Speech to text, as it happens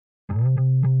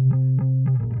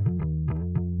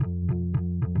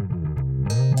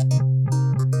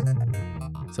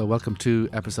So welcome to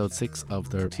episode 6 of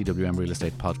the TWM Real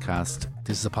Estate Podcast.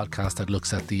 This is a podcast that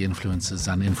looks at the influences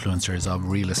and influencers of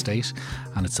real estate,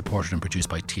 and it's supported and produced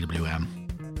by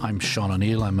TWM. I'm Sean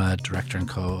O'Neill. I'm a director and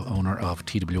co-owner of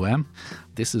TWM.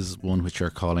 This is one which we're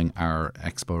calling our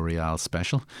Expo Real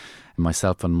Special.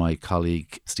 Myself and my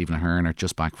colleague Stephen Ahern are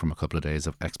just back from a couple of days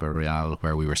of Expo Real,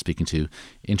 where we were speaking to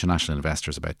international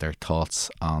investors about their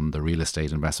thoughts on the real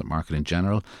estate investment market in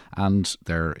general and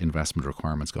their investment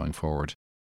requirements going forward.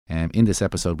 In this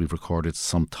episode, we've recorded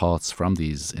some thoughts from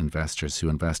these investors who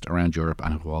invest around Europe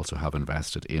and who also have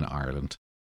invested in Ireland.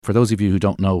 For those of you who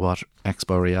don't know what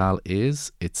Expo Real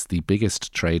is, it's the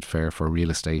biggest trade fair for real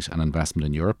estate and investment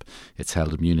in Europe. It's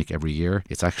held in Munich every year.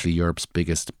 It's actually Europe's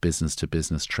biggest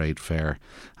business-to-business trade fair.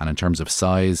 And in terms of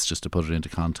size, just to put it into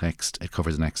context, it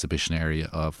covers an exhibition area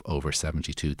of over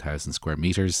 72,000 square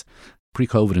metres.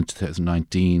 Pre-COVID in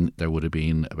 2019, there would have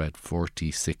been about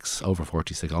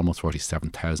almost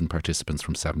 47,000 participants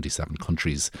from 77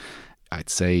 countries. I'd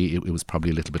say it was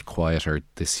probably a little bit quieter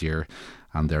this year,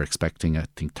 and they're expecting, I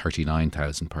think,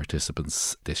 39,000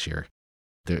 participants this year.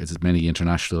 There's as many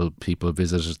international people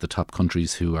visited. The top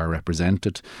countries who are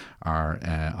represented are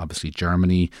obviously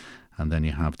Germany, and then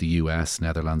you have the US,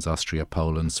 Netherlands, Austria,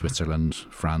 Poland, Switzerland,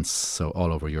 France, so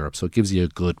all over Europe. So it gives you a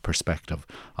good perspective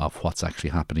of what's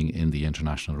actually happening in the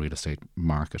international real estate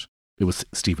market. It was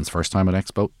Stephen's first time at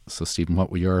Expo. So Stephen,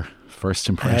 what were your first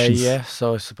impressions?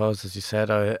 So I suppose, as you said,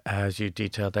 as you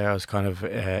detailed there, I was kind of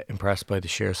impressed by the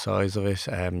sheer size of it.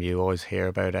 You always hear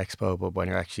about Expo, but when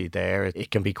you're actually there,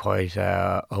 it can be quite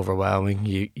overwhelming.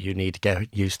 You need to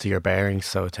get used to your bearings,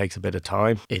 so it takes a bit of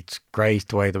time. It's great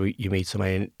the way that you meet so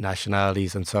many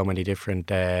nationalities and so many different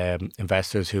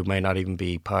investors who may not even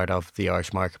be part of the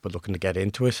Irish market but looking to get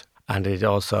into it. And it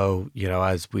also,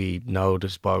 as we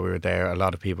noticed while we were there, a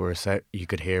lot of people were saying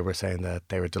that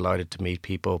they were delighted to meet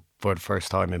people for the first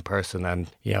time in person.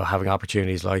 And, having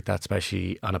opportunities like that,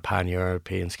 especially on a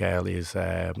pan-European scale, is,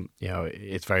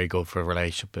 it's very good for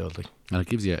relationship building. And it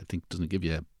gives you, doesn't it give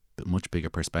you a much bigger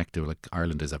perspective? Like,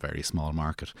 Ireland is a very small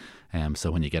market.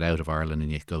 So when you get out of Ireland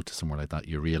and you go to somewhere like that,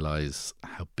 you realise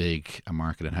how big a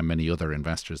market and how many other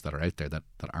investors that are out there that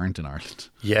aren't in Ireland.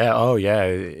 Yeah,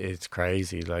 it's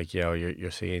crazy. Like,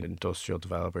 you're seeing industrial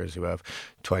developers who have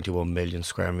 21 million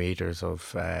square metres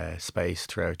of space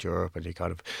throughout Europe, and you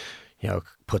kind of,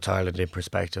 puts Ireland in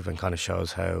perspective and kind of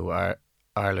shows how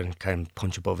Ireland can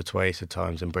punch above its weight at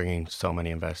times in bringing so many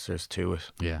investors to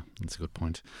it. Yeah, that's a good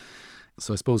point.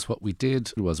 So I suppose what we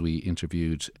did was we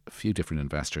interviewed a few different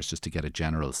investors just to get a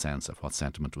general sense of what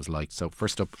sentiment was like. So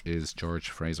first up is George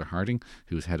Fraser Harding,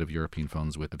 who's head of European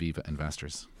funds with Aviva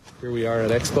Investors. Here we are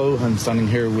at Expo. I'm standing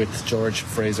here with George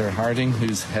Fraser Harding,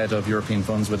 who's head of European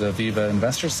funds with Aviva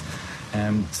Investors.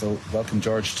 So welcome,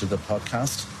 George, to the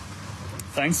podcast.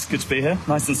 Thanks, good to be here.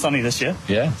 Nice and sunny this year.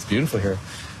 Yeah, it's beautiful here.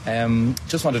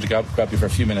 Just wanted to grab you for a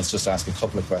few minutes just to ask a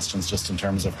couple of questions just in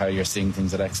terms of how you're seeing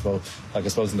things at Expo. Like, I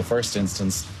suppose in the first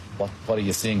instance, what are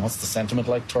you seeing? What's the sentiment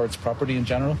like towards property in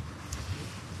general?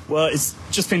 Well, it's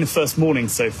just been the first morning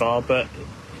so far, but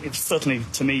it certainly,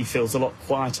 to me, feels a lot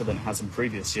quieter than it has in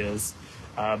previous years.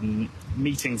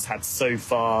 Meetings had so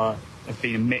far have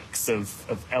been a mix of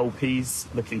LPs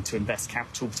looking to invest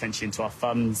capital potentially into our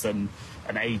funds and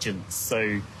agents.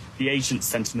 So the agent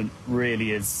sentiment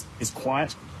really is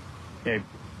quiet.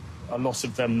 A lot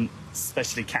of them,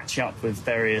 especially catching up with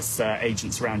various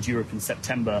agents around Europe in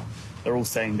September, they're all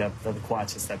saying they're the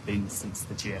quietest they've been since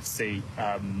the GFC.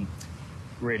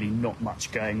 Really not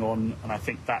much going on, and I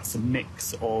think that's a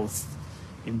mix of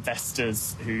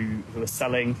investors who are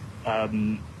selling,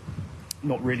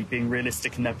 not really being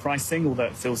realistic in their pricing, although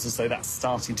it feels as though that's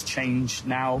starting to change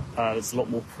now. There's a lot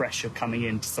more pressure coming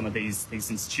into some of these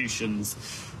institutions,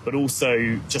 but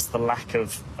also just the lack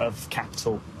of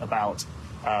capital about,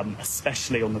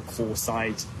 especially on the core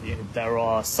side. There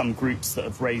are some groups that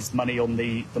have raised money on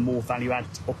the more value-add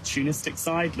opportunistic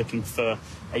side, looking for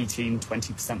 18,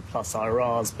 20% plus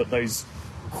IRRs, but those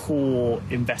core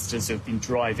investors who have been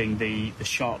driving the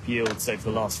sharp yields over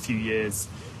the last few years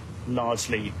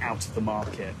largely out of the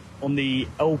market. On the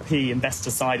LP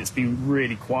investor side, it's been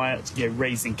really quiet.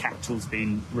 Raising capital's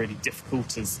been really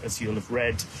difficult, as you'll have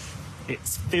read. It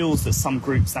feels that some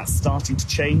groups that's starting to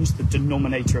change. The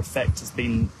denominator effect has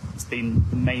been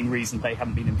the main reason they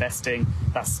haven't been investing.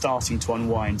 That's starting to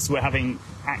unwind. So we're having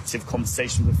active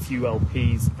conversations with a few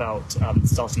LPs about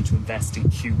starting to invest in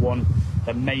Q1.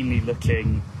 They're mainly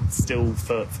looking still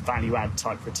for value-add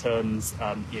type returns,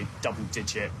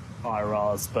 double-digit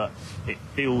IRRs, but it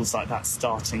feels like that's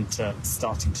starting to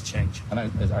change. And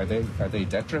are they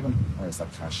debt driven, or is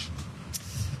that cash?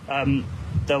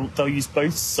 They'll use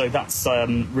both. So that's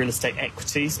real estate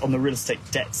equities. On the real estate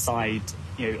debt side,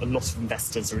 a lot of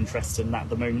investors are interested in that at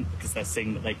the moment because they're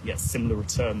seeing that they can get similar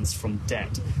returns from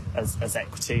debt as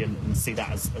equity and see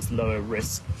that as lower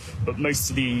risk. But most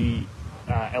of the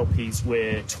LPs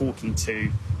we're talking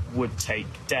to would take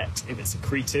debt if it's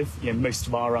accretive. Most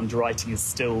of our underwriting is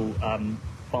still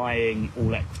buying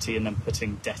all equity and then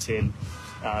putting debt in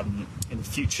the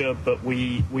future. But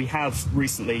we have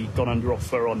recently gone under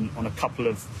offer on a couple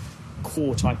of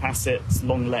core type assets,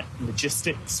 long let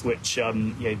logistics, which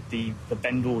the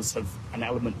vendors have an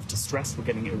element of distress. We're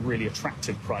getting a really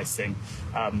attractive pricing,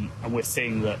 and we're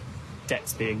seeing that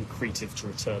debt's being accretive to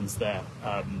returns there.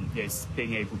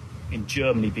 Being able in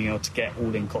Germany being able to get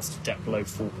all-in cost of debt below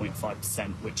 4.5%,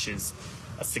 which is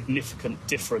a significant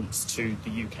difference to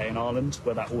the UK and Ireland,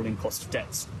 where that all-in cost of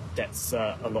debt's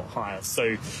a lot higher.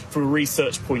 So, from a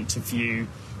research point of view,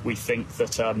 we think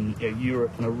that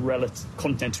Europe on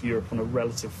continental Europe on a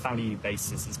relative value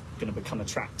basis is going to become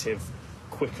attractive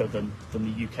quicker than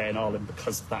the UK and Ireland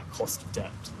because of that cost of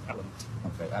debt element.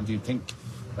 Okay, and do you think,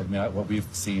 what we've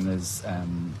seen is a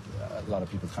lot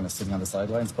of people kind of sitting on the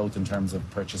sidelines, both in terms of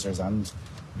purchasers and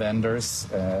vendors,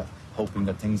 hoping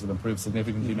that things will improve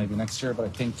significantly maybe next year, but I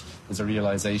think there's a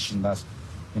realisation that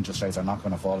interest rates are not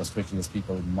going to fall as quickly as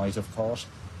people might have thought.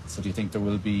 So do you think there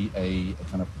will be a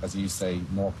kind of, as you say,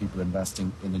 more people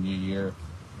investing in the new year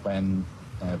when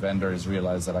vendors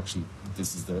realise that actually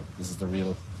this is the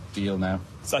real deal now?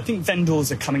 So I think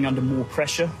vendors are coming under more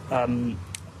pressure. A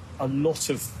lot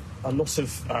of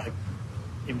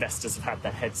investors have had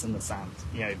their heads in the sand,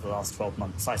 over the last 12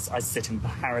 months. I sit in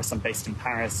Paris, I'm based in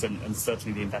Paris, and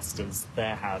certainly the investors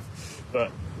there have. But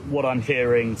what I'm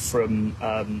hearing from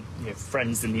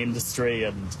friends in the industry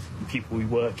and people we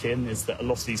work in is that a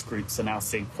lot of these groups are now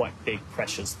seeing quite big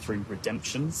pressures through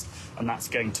redemptions, and that's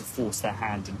going to force their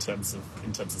hand in terms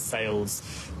of sales.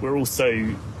 We're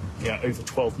also over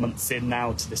 12 months in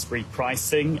now to this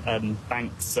repricing, and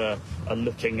banks are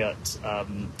looking at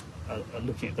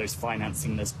those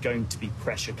financing. There's going to be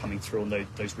pressure coming through on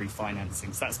those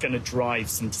refinancings. That's going to drive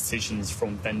some decisions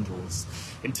from vendors.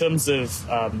 In terms of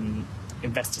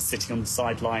investors sitting on the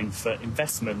sideline for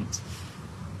investment,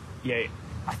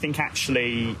 I think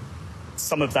actually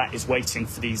some of that is waiting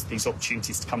for these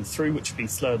opportunities to come through, which have been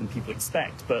slower than people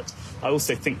expect. But I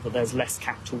also think that there's less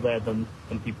capital there than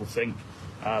people think.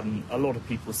 A lot of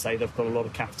people say they've got a lot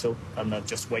of capital and they're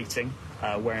just waiting,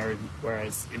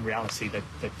 whereas in reality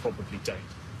they probably don't.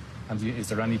 And is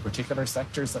there any particular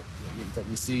sectors that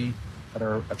you see that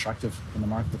are attractive in the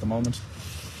market at the moment?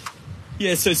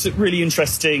 Yeah, so it's really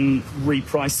interesting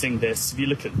repricing this. If you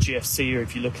look at GFC or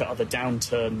if you look at other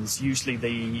downturns, usually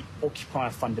the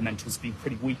occupier fundamentals have been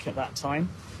pretty weak at that time,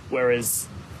 whereas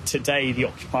today the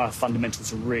occupier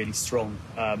fundamentals are really strong.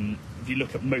 If you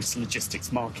look at most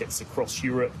logistics markets across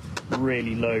Europe,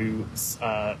 really low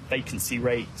vacancy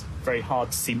rate, very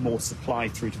hard to see more supply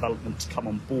through development to come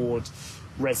on board.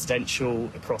 Residential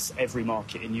across every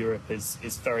market in Europe is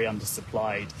very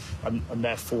undersupplied, and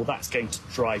therefore that's going to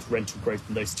drive rental growth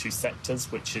in those two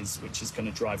sectors, which is going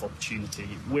to drive opportunity.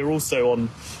 We're also on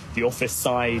the office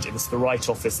side. If it's the right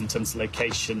office in terms of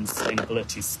location,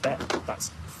 sustainability, spec,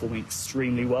 that's performing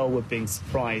extremely well. We're being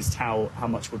surprised how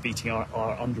much we're beating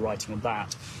our underwriting on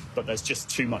that, but there's just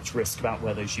too much risk about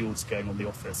where those yields are going on the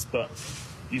office. But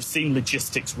you've seen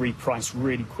logistics reprice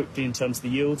really quickly in terms of the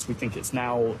yields. We think it's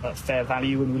now at fair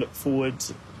value when we look forward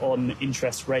on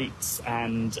interest rates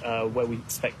and where we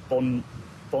expect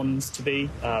bonds to be,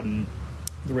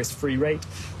 the risk-free rate.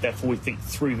 Therefore, we think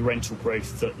through the rental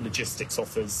growth that logistics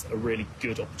offers a really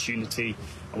good opportunity,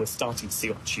 and we're starting to see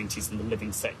opportunities in the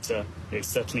living sector.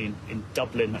 Certainly in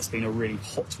Dublin, that's been a really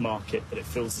hot market, but it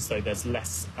feels as though there's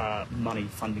less money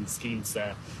funding schemes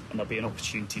there, and there'll be an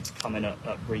opportunity to come in at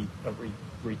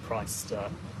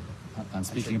repriced. And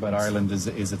speaking about Ireland, is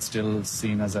it still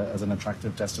seen as an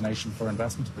attractive destination for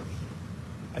investment?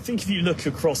 I think if you look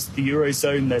across the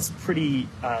Eurozone, there's pretty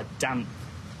damp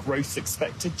growth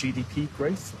expected, GDP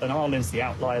growth, and Ireland's the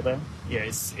outlier there.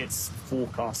 It's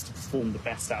forecast to perform the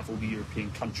best out of all the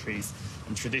European countries,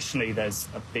 and traditionally there's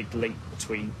a big link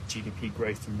between GDP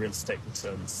growth and real estate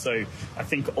returns. So I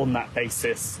think on that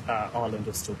basis, Ireland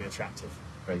will still be attractive.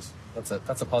 Great.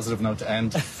 That's a positive note to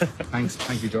end.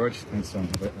 Thank you, George. Thanks, John.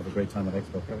 Have a great time at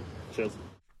Expo. Cheers.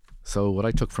 So what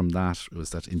I took from that was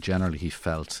that in general he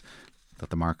felt that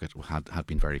the market had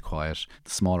been very quiet.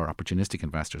 The smaller opportunistic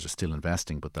investors are still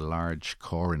investing, but the large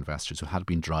core investors who had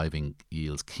been driving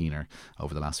yields keener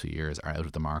over the last few years are out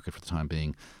of the market for the time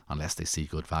being, unless they see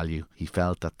good value. He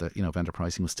felt that the vendor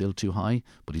pricing was still too high,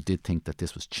 but he did think that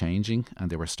this was changing and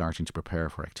they were starting to prepare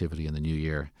for activity in the new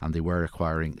year, and they were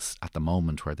acquiring at the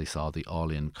moment where they saw the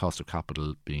all-in cost of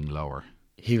capital being lower.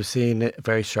 He was seeing a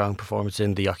very strong performance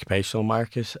in the occupational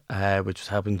market, which was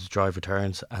helping to drive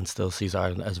returns, and still sees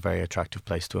Ireland as a very attractive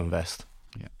place to invest.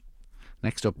 Yeah.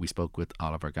 Next up, we spoke with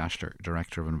Oliver Gaschler,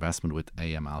 Director of Investment with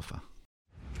AM Alpha.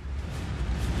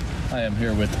 I am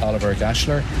here with Oliver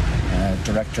Gaschler,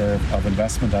 Director of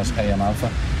Investment at AM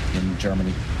Alpha in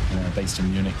Germany, based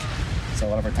in Munich.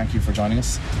 So Oliver, thank you for joining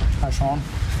us. Hi Sean.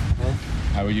 Hello.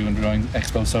 How are you enjoying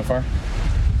Expo so far?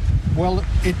 Well,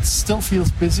 it still feels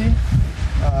busy,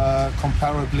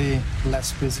 comparably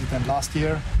less busy than last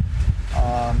year,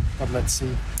 but let's see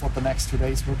what the next 2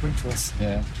 days will bring to us.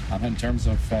 Yeah, and in terms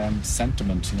of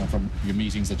sentiment, from your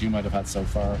meetings that you might have had so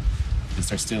far, is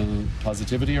there still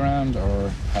positivity around, or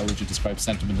how would you describe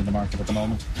sentiment in the market at the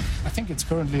moment? I think it's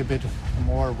currently a bit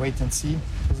more wait-and-see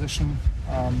position.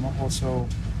 Also,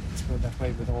 it's good that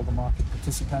way with all the market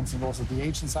participants and also the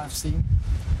agents I've seen.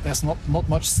 There's not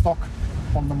much stock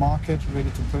on the market ready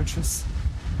to purchase.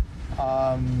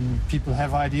 People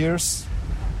have ideas,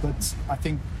 but I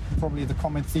think probably the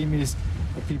common theme is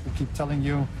that people keep telling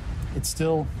you it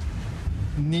still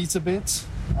needs a bit.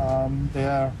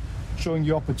 They're showing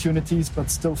you opportunities, but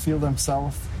still feel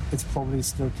themselves it's probably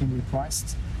still keenly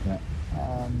priced. Yeah.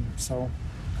 So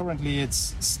currently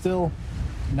it's still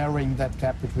narrowing that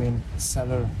gap between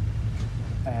seller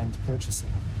and purchaser.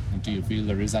 And do you feel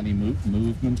there is any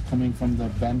movement coming from the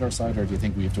vendor side, or do you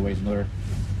think we have to wait another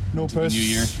new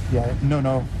year? Yeah,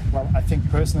 no. Well, I think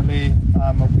personally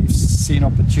we've seen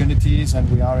opportunities, and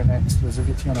we are in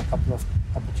exclusivity on a couple of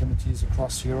opportunities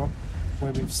across Europe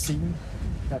where we've seen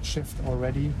that shift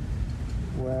already,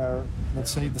 where,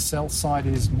 let's say, the sell side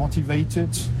is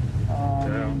motivated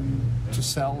to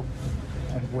sell,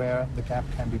 and where the gap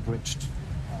can be bridged.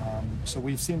 So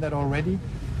we've seen that already.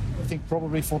 I think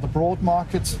probably for the broad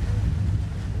market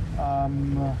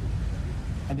and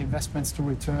investments to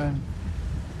return,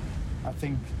 I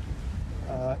think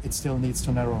it still needs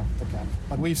to narrow the gap.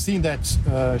 But we've seen that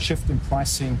shift in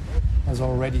pricing has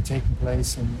already taken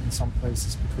place in some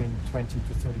places between 20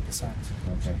 to 30%.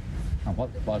 Okay. And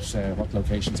what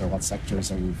locations or what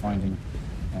sectors are you finding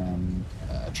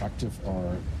attractive,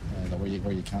 or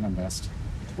where you can invest?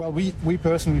 Well, we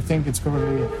personally think it's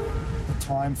currently the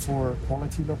time for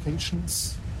quality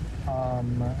locations,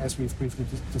 as we've briefly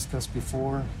discussed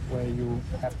before, where you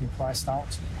have been priced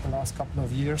out the last couple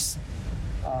of years.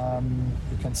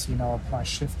 You can see now a price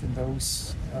shift in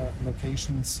those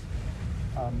locations.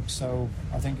 So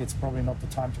I think it's probably not the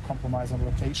time to compromise on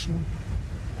location.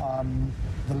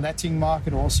 The letting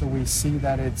market also, we see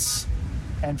that it's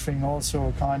entering also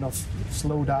a kind of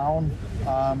slowdown.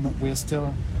 We're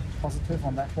still positive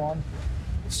on that one.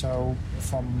 So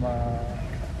from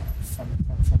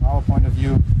our point of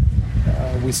view,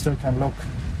 we still can look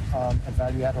at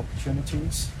value-add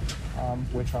opportunities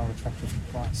which are attractively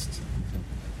priced.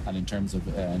 And in terms of,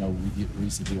 I know we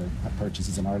recently had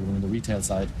purchases in Ireland on the retail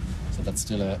side, so that's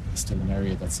still an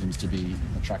area that seems to be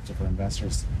attractive for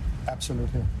investors.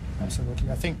 Absolutely.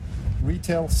 I think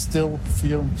retail still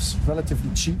feels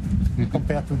relatively cheap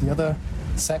compared to the other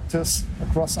sectors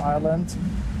across Ireland.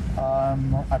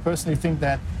 I personally think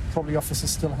that probably offices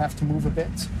still have to move a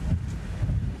bit.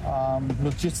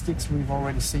 Logistics, we've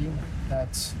already seen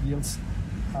that yields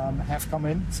have come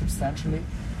in substantially.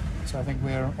 So I think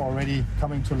we're already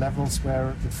coming to levels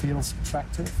where it feels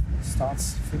attractive,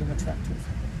 starts feeling attractive.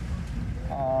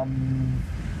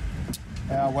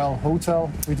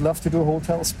 Hotel, we'd love to do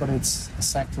hotels, but it's a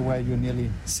sector where you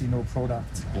nearly see no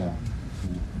product.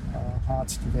 Hard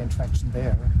to gain traction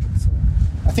there. So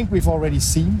I think we've already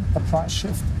seen a price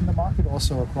shift in the market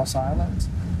also across Ireland,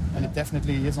 and it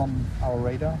definitely is on our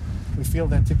radar. We feel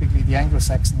that typically the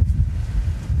Anglo-Saxon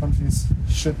countries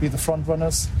should be the front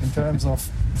runners in terms of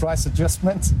price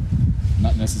adjustment.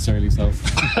 Not necessarily so.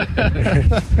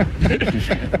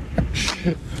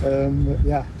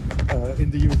 In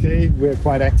the UK we're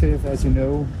quite active, as you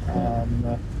know,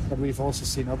 but we've also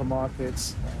seen other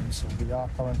markets. So we are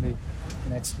currently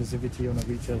in exclusivity on a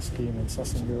retail scheme in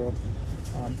Southern Europe,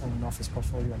 on an office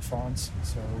portfolio in France.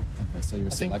 So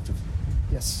you're still active?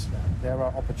 Yes, there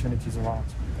are opportunities around.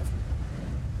 Definitely.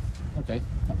 Okay.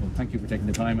 Well, thank you for taking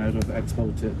the time out of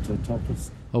Expo to talk to us.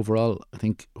 Overall, I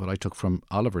think what I took from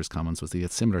Oliver's comments was he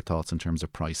had similar thoughts in terms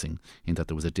of pricing, in that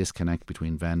there was a disconnect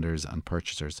between vendors and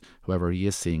purchasers. However, he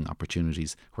is seeing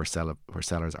opportunities where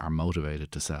sellers are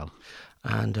motivated to sell.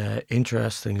 And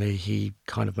interestingly, he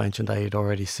kind of mentioned that he'd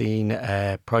already seen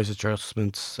price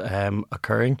adjustments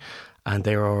occurring, and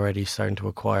they were already starting to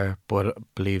acquire, but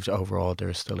believed overall there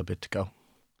is still a bit to go.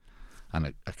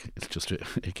 And it's just,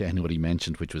 again, what he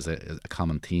mentioned, which was a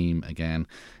common theme again,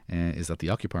 is that the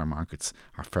occupier markets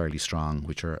are fairly strong,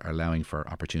 which are allowing for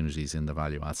opportunities in the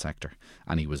value-add sector.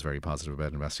 And he was very positive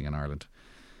about investing in Ireland.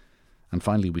 And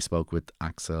finally, we spoke with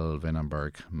Axel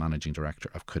Wünnenberg, Managing Director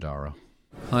of Quodoro.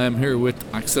 I am here with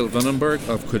Axel Wünnenberg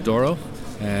of Quodoro,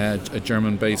 a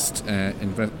German-based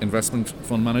investment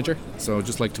fund manager. So I'd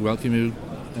just like to welcome you,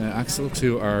 Axel,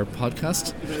 to our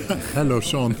podcast. Hello,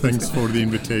 Sean. Thanks for the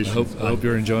invitation. I hope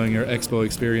you're enjoying your Expo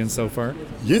experience so far.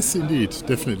 Yes, indeed.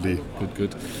 Definitely.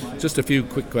 Good. Just a few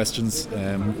quick questions,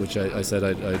 which I said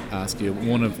I'd ask you.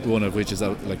 One of which is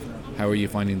how are you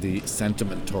finding the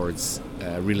sentiment towards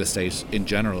real estate in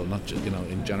general, not just,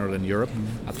 in general in Europe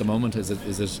at the moment? Is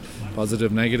it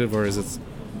positive, negative, or is it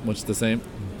much the same?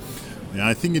 Yeah,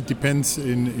 I think it depends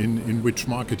in which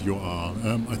market you are.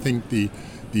 I think the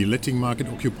letting market,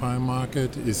 occupier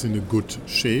market, is in a good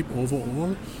shape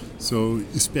overall. So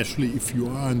especially if you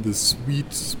are in the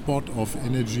sweet spot of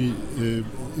energy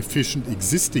efficient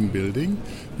existing building,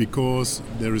 because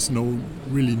there is no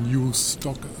really new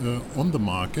stock on the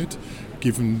market,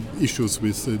 given issues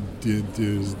with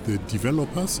the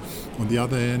developers. On the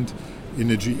other hand,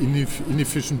 energy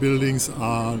inefficient buildings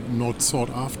are not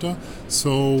sought after.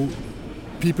 So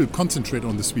people concentrate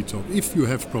on the sweet spot. If you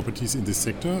have properties in this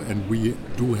sector, and we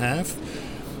do have,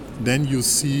 then you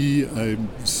see a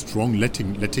strong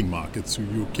letting market. So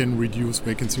you can reduce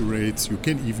vacancy rates, you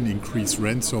can even increase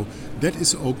rent. So that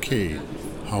is okay.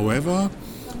 However,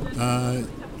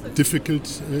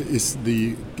 difficult is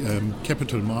the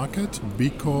capital market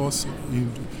because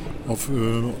of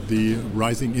the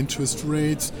rising interest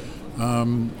rates.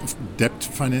 Debt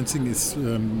financing is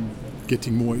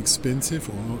getting more expensive,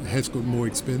 or has got more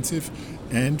expensive,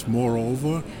 and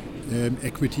moreover,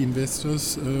 equity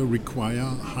investors require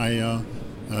higher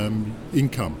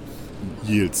income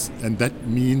yields, and that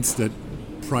means that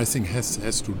pricing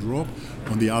has to drop.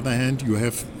 On the other hand, you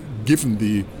have, given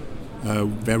the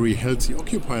very healthy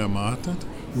occupier market,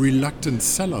 reluctant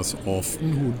sellers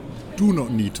often who do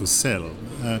not need to sell.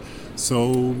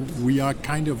 So we are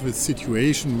kind of a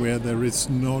situation where there is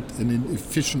not an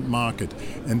efficient market.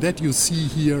 And that you see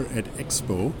here at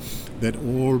Expo, that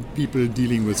all people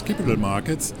dealing with capital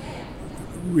markets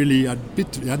really are a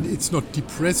bit, and it's not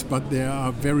depressed, but they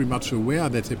are very much aware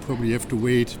that they probably have to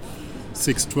wait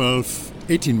 6, 12,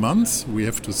 18 months. We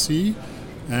have to see.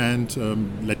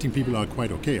 And letting people are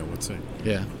quite okay, I would say.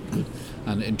 Yeah, good.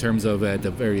 And in terms of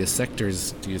the various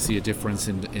sectors, do you see a difference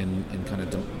in kind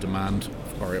of demand,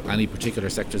 or any particular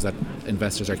sectors that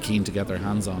investors are keen to get their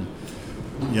hands on?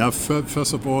 Yeah,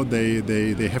 first of all,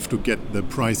 they have to get the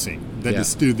pricing. That is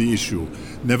still the issue,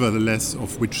 nevertheless,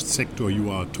 of which sector you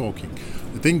are talking.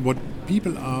 I think what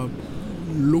people are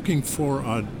looking for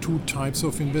are two types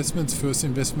of investments. First,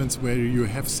 investments where you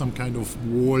have some kind of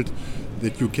vault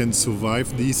that you can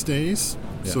survive these days.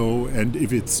 Yeah. So, and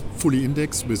if it's fully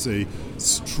indexed with a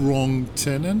strong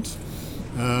tenant,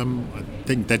 I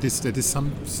think that is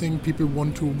something people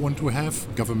want to have.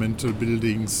 Governmental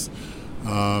buildings,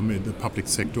 in the public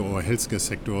sector or healthcare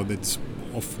sector, that's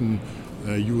often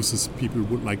uses people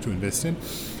would like to invest in.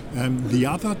 The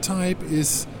other type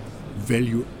is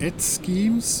value-add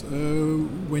schemes,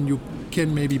 when you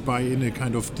can maybe buy in a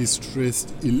kind of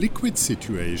distressed, illiquid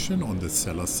situation on the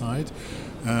seller side,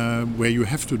 where you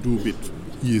have to do a bit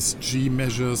ESG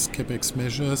measures, CapEx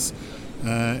measures,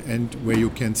 and where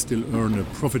you can still earn a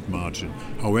profit margin.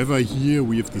 However, here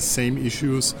we have the same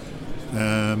issues.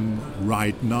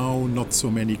 Right now, not so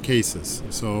many cases.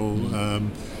 So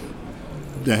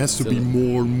there has to be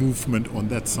more movement on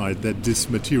that side that this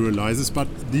materializes. But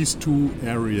these two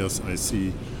areas I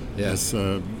see as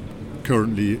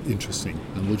currently interesting.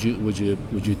 And would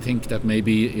you think that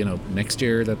maybe next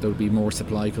year that there will be more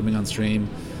supply coming on stream?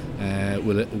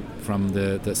 Will it from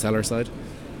the seller side?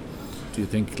 Do you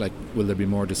think will there be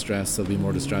more distress? There'll be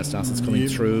more distressed assets coming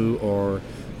through, or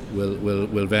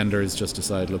will vendors just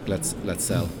decide, look, let's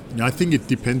sell? I think it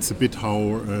depends a bit how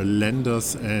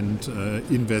lenders and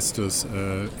investors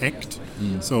act.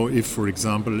 So if, for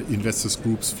example, investors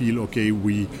groups feel, okay,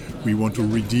 we want to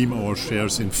redeem our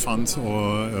shares in funds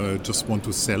or just want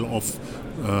to sell off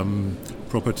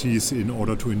properties in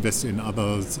order to invest in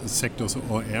other sectors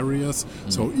or areas.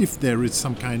 So if there is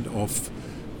some kind of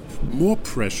more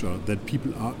pressure that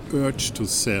people are urged to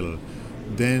sell,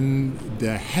 then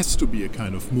there has to be a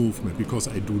kind of movement, because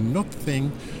I do not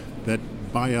think that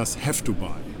buyers have to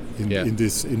buy in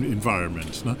this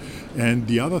environment. No? And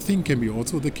the other thing can be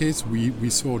also the case, we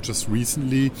saw just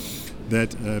recently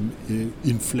that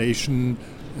inflation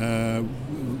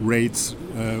rates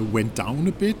went down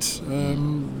a bit.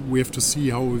 We have to see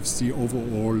how is the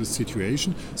overall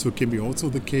situation. So it can be also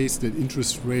the case that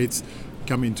interest rates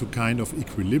come into kind of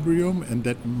equilibrium, and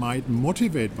that might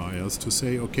motivate buyers to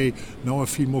say, okay, now I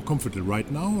feel more comfortable. Right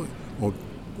now, or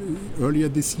earlier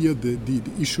this year, the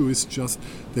issue is just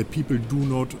that people do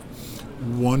not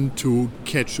want to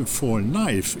catch a fallen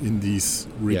knife in these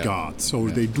regards. So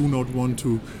they do not want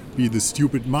to be the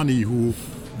stupid money who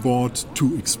bought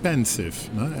too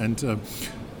expensive. No? And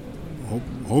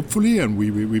hopefully, and we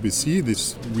will see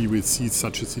this. We will see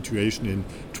such a situation in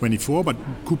 24, but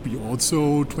could be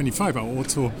also 25.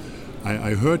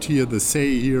 I heard here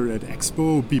here at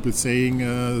Expo people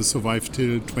saying survive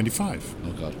till 25.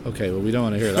 Oh God. Okay. Well, we don't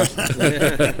want to hear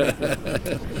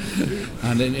that.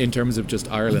 And in terms of just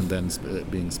Ireland, then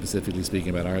being specifically speaking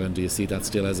about Ireland, do you see that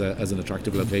still as an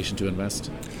attractive location to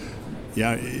invest?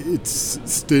 Yeah, it's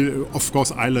still, of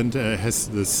course, Ireland has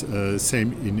this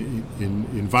same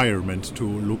environment to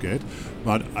look at,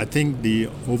 but I think the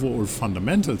overall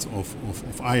fundamentals of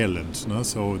Ireland, no?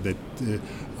 So that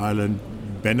Ireland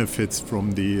benefits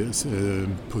from the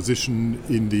position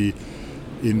in the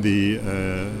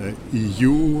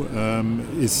EU,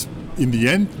 is in the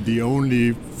end the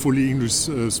only fully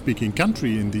English-speaking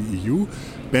country in the EU.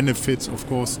 Benefits, of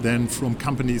course, then from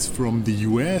companies from the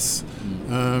US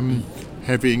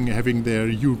having their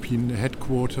European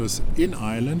headquarters in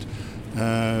Ireland,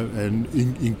 and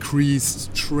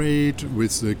increased trade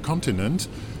with the continent,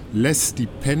 less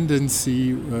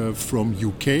dependency from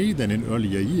UK than in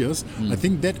earlier years. I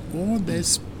think that all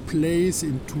this plays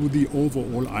into the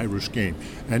overall Irish game,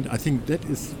 and I think that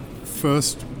is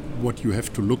first what you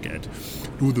have to look at.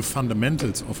 Do the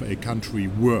fundamentals of a country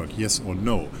work, yes or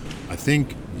no? I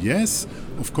think yes.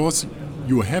 Of course,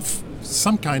 you have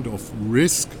some kind of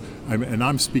risk, and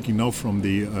I'm speaking now from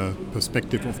the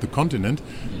perspective of the continent,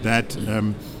 that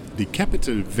the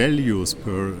capital values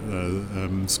per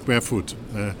square foot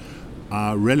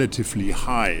are relatively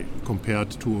high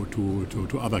compared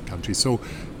to other countries. So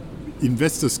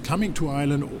investors coming to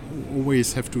Ireland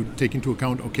always have to take into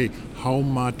account, okay, how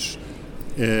much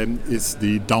is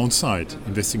the downside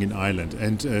investing in Ireland.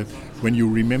 And when you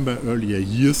remember earlier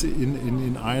years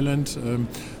in Ireland,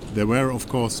 there were, of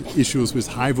course, issues with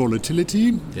high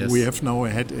volatility. Yes. We have now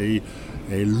had a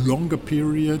longer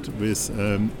period with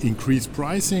increased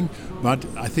pricing, but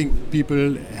I think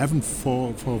people haven't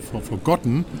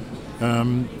forgotten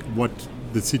what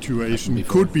the situation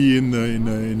could be in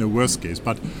the worst case.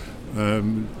 But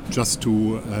just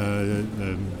to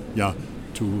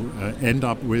end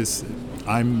up with,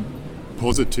 I'm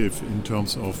positive in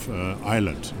terms of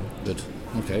Ireland. Good.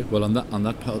 Okay. Well, on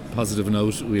that positive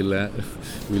note, we'll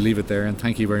leave it there. And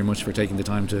thank you very much for taking the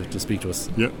time to speak to us.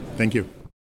 Yeah. Thank you.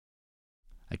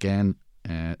 Again,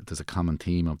 there's a common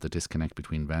theme of the disconnect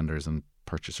between vendors and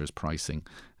purchasers' pricing.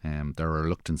 There are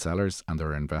reluctant sellers and there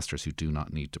are investors who do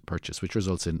not need to purchase, which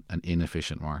results in an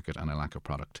inefficient market and a lack of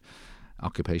product.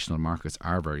 Occupational markets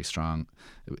are very strong.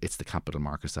 It's the capital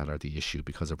markets that are the issue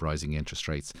because of rising interest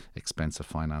rates, expensive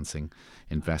financing,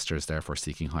 investors therefore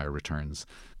seeking higher returns.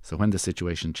 So when the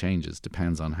situation changes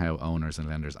depends on how owners and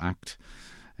lenders act,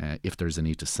 if there's a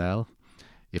need to sell,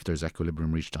 if there's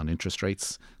equilibrium reached on interest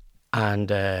rates. And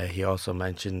he also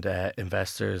mentioned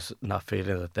investors not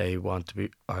feeling that they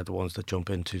are the ones that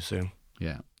jump in too soon.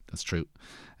 Yeah, that's true.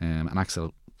 And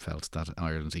Axel felt that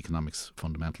Ireland's economics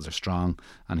fundamentals are strong,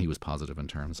 and he was positive in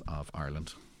terms of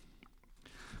Ireland.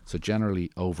 So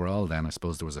generally, overall then, I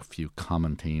suppose there was a few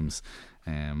common themes.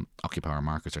 Occupier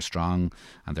markets are strong,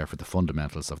 and therefore the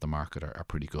fundamentals of the market are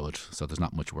pretty good. So there's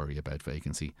not much worry about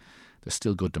vacancy. There's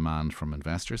still good demand from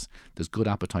investors. There's good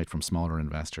appetite from smaller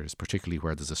investors, particularly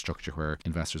where there's a structure where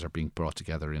investors are being brought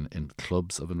together in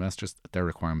clubs of investors. Their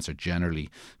requirements are generally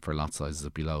for lot sizes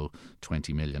of below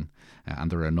 20 million.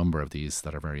 And there are a number of these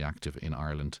that are very active in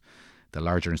Ireland. The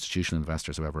larger institutional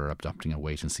investors, however, are adopting a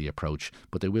wait-and-see approach,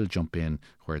 but they will jump in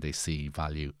where they see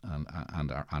value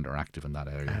and are active in that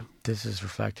area. This is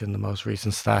reflected in the most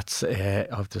recent stats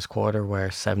of this quarter, where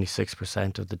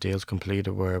 76% of the deals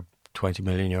completed were 20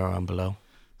 million euro and below.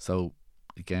 So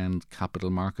again, capital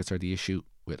markets are the issue.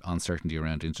 With uncertainty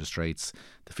around interest rates,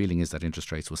 the feeling is that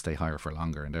interest rates will stay higher for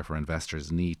longer, and therefore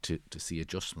investors need to see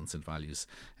adjustments in values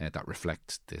that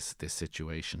reflect this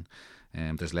situation.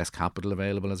 There's less capital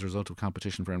available as a result of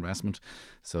competition for investment.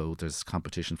 So there's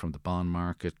competition from the bond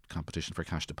market, competition for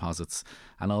cash deposits,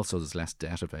 and also there's less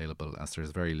debt available as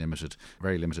there's very limited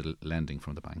lending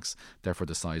from the banks. Therefore,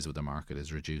 the size of the market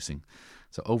is reducing.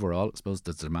 So overall, I suppose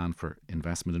there's demand for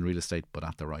investment in real estate, but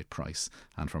at the right price.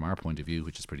 And from our point of view,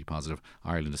 which is pretty positive,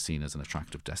 Ireland is seen as an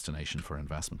attractive destination for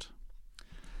investment.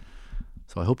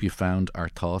 So I hope you found our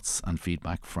thoughts and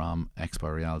feedback from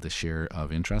Expo Real this year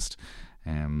of interest.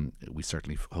 We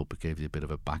certainly hope it gave you a bit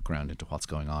of a background into what's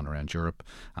going on around Europe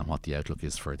and what the outlook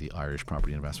is for the Irish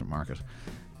property investment market.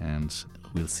 And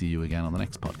we'll see you again on the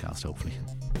next podcast, hopefully.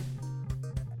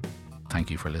 Thank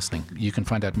you for listening. You can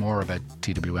find out more about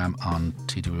TWM on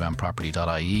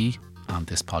twmproperty.ie, and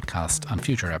this podcast and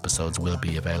future episodes will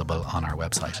be available on our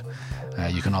website.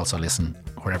 You can also listen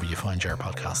wherever you find your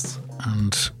podcasts,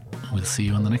 and we'll see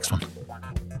you on the next one.